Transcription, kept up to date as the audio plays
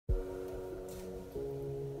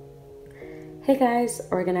Hey guys,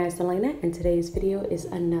 Organized Alaina, and today's video is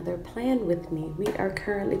another plan with me. We are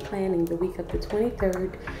currently planning the week of the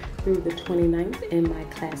 23rd through the 29th in my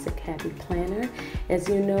classic happy planner. As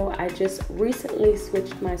you know, I just recently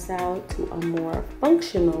switched my style to a more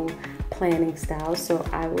functional planning style, so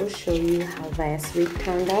I will show you how last week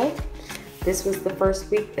turned out. This was the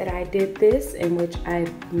first week that I did this, in which I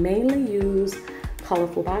mainly use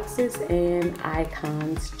colorful boxes and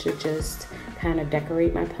icons to just kind of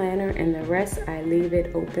decorate my planner, and the rest I leave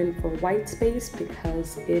it open for white space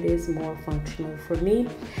because it is more functional for me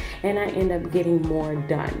and I end up getting more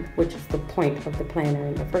done, which is the point of the planner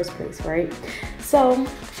in the first place, right? So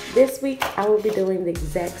this week I will be doing the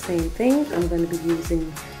exact same thing. I'm going to be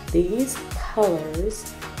using these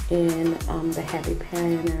colors in the happy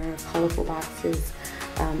planner colorful boxes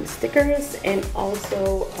stickers, and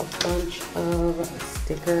also a bunch of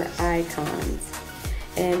sticker icons.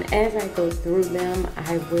 And as I go through them,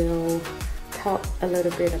 I will talk a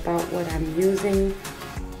little bit about what I'm using,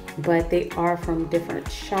 but they are from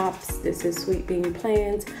different shops. This is Sweet Bean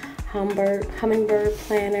Plans, Hummingbird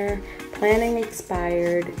Planner, Planning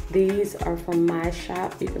Expired. These are from my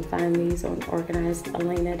shop. You can find these on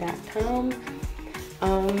organizedalaina.com.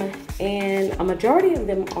 And a majority of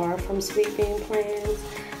them are from Sweet Bean Plans.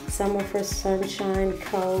 Some are for Sunshine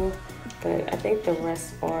Co., but I think the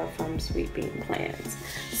rest are from Sweet Bean Plans.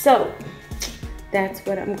 So that's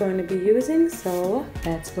what I'm going to be using. So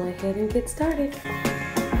let's go ahead and get started.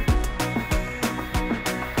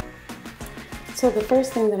 So the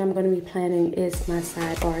first thing that I'm going to be planning is my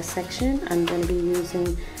sidebar section. I'm going to be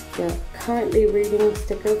using the currently reading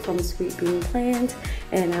sticker from Sweet Bean Plans,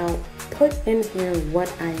 and I'll put in here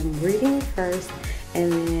what I am reading first,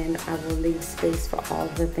 and then I will leave space for all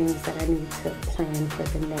the things that I need to plan for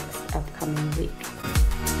the next upcoming week.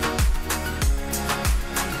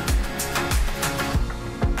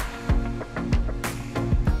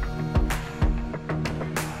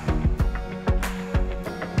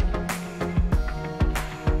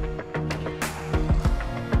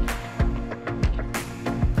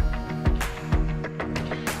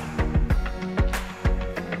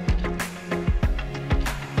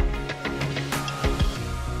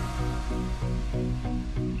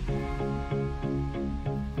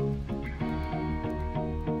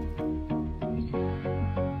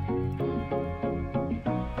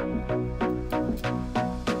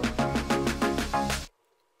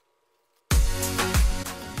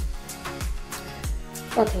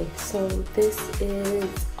 Okay, so this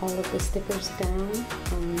is all of the stickers down.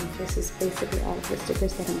 This is basically all of the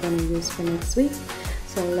stickers that I'm going to use for next week.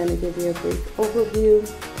 So let me give you a brief overview.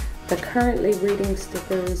 The currently reading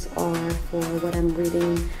stickers are for what I'm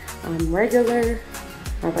reading my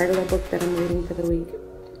regular book that I'm reading for the week,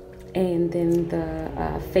 and then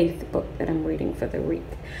the faith book that I'm reading for the week.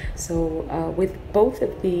 So with both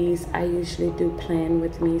of these, I usually do plan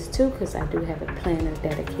with me's too, because I do have a planner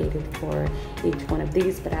dedicated for each one of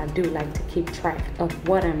these, but I do like to keep track of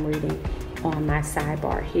what I'm reading on my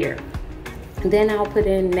sidebar here. Then I'll put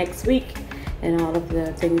in next week and all of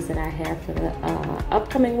the things that I have for the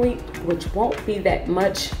upcoming week, which won't be that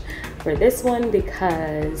much for this one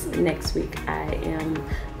because next week I am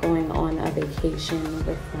going on a vacation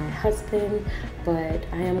with my husband, but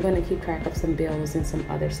I am going to keep track of some bills and some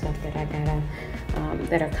other stuff that I gotta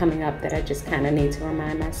that are coming up that I just kind of need to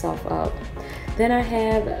remind myself of. Then I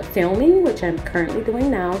have filming, which I'm currently doing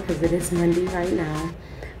now because it is Monday right now,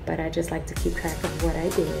 but I just like to keep track of what I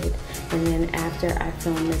did. And then after I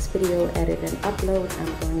film this video, edit and upload,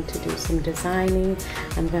 I'm going to do some designing.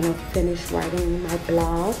 I'm going to finish writing my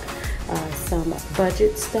blog, some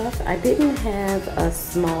budget stuff. I didn't have a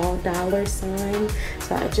small dollar sign,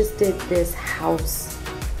 so I just did this house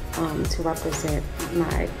to represent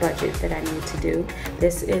my budget that I need to do.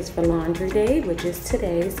 This is for laundry day, which is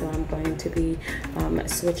today, so I'm going to be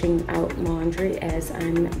switching out laundry as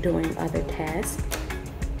I'm doing other tasks.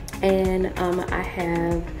 And I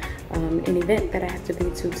have an event that I have to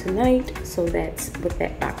be to tonight, so that's what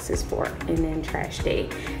that box is for. And then trash day.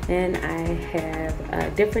 And I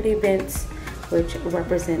have different events which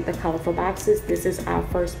represent the colorful boxes. This is our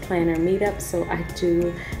first planner meetup, so I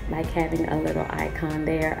do like having a little icon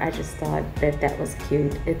there. I just thought that that was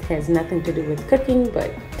cute. It has nothing to do with cooking, but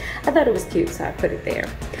I thought it was cute, so I put it there.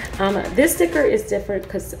 This sticker is different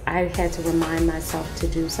because I had to remind myself to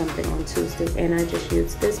do something on Tuesday, and I just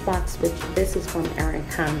used this box, which this is from Erin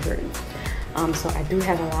Condren. So I do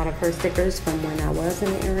have a lot of her stickers from when I was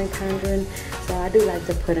in Erin Condren, so I do like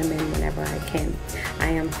to put them in whenever I can. I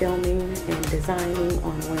am filming and designing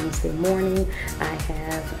on Wednesday morning. I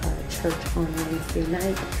have church on Wednesday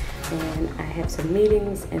night, and I have some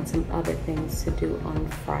meetings and some other things to do on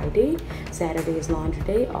Friday. Saturday is laundry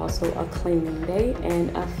day, also a cleaning day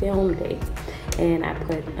and a film day. And I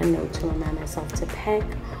put a note to remind myself to pack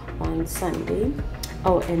on Sunday.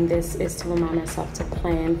 Oh, and this is to remind myself to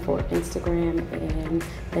plan for Instagram in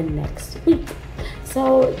the next week.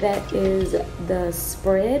 So that is the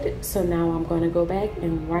spread. So now I'm going to go back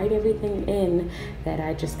and write everything in that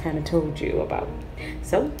I just kind of told you about.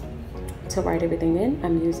 So to write everything in,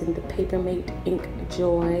 I'm using the Papermate Ink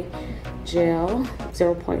Joy Gel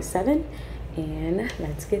 0.7, and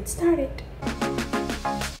let's get started.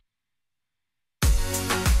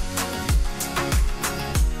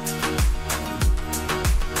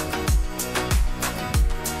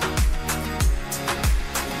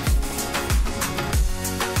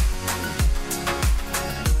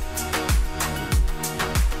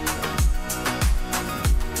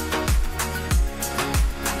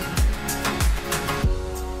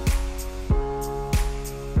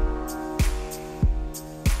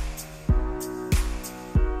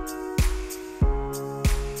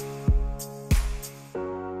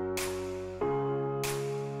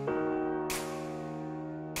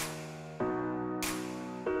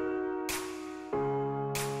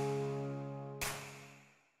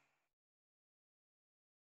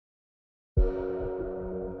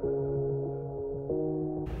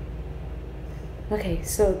 Okay,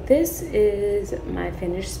 so this is my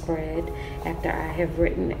finished spread after I have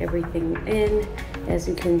written everything in. As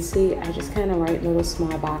you can see, I just kind of write little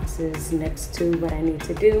small boxes next to what I need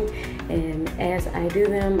to do. And as I do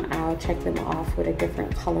them, I'll check them off with a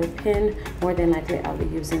different color pen. More than likely, I'll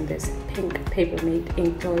be using this pink Papermate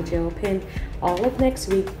Ink Joy Gel pen all of next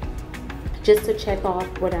week, just to check off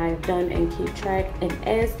what I have done and keep track. And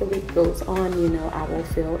as the week goes on, you know, I will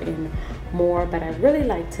fill in more, but I really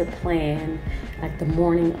like to plan like the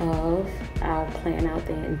morning of. I'll plan out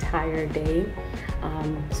the entire day.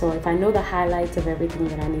 So if I know the highlights of everything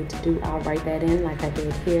that I need to do, I'll write that in like I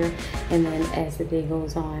did here. And then as the day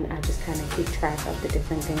goes on, I just kind of keep track of the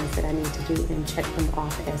different things that I need to do and check them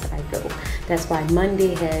off as I go. That's why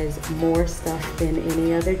Monday has more stuff than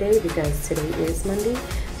any other day, because today is Monday.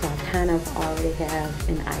 So I kind of already have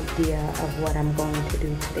an idea of what I'm going to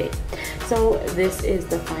do today. So this is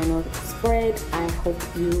the final spread. I hope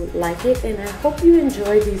you like it, and I hope you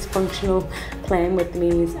enjoy these functional plan with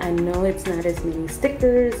me's. I know it's not as many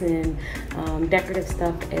stickers and decorative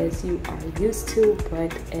stuff as you are used to,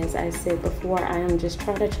 but as I said before, I am just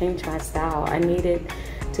trying to change my style. I need it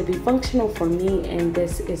to be functional for me, and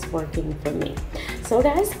this is working for me. So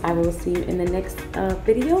guys, I will see you in the next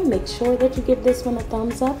video. Make sure that you give this one a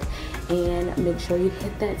thumbs up, and make sure you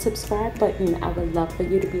hit that subscribe button. I would love for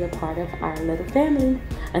you to be a part of our little family.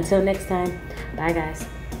 Until next time, bye guys.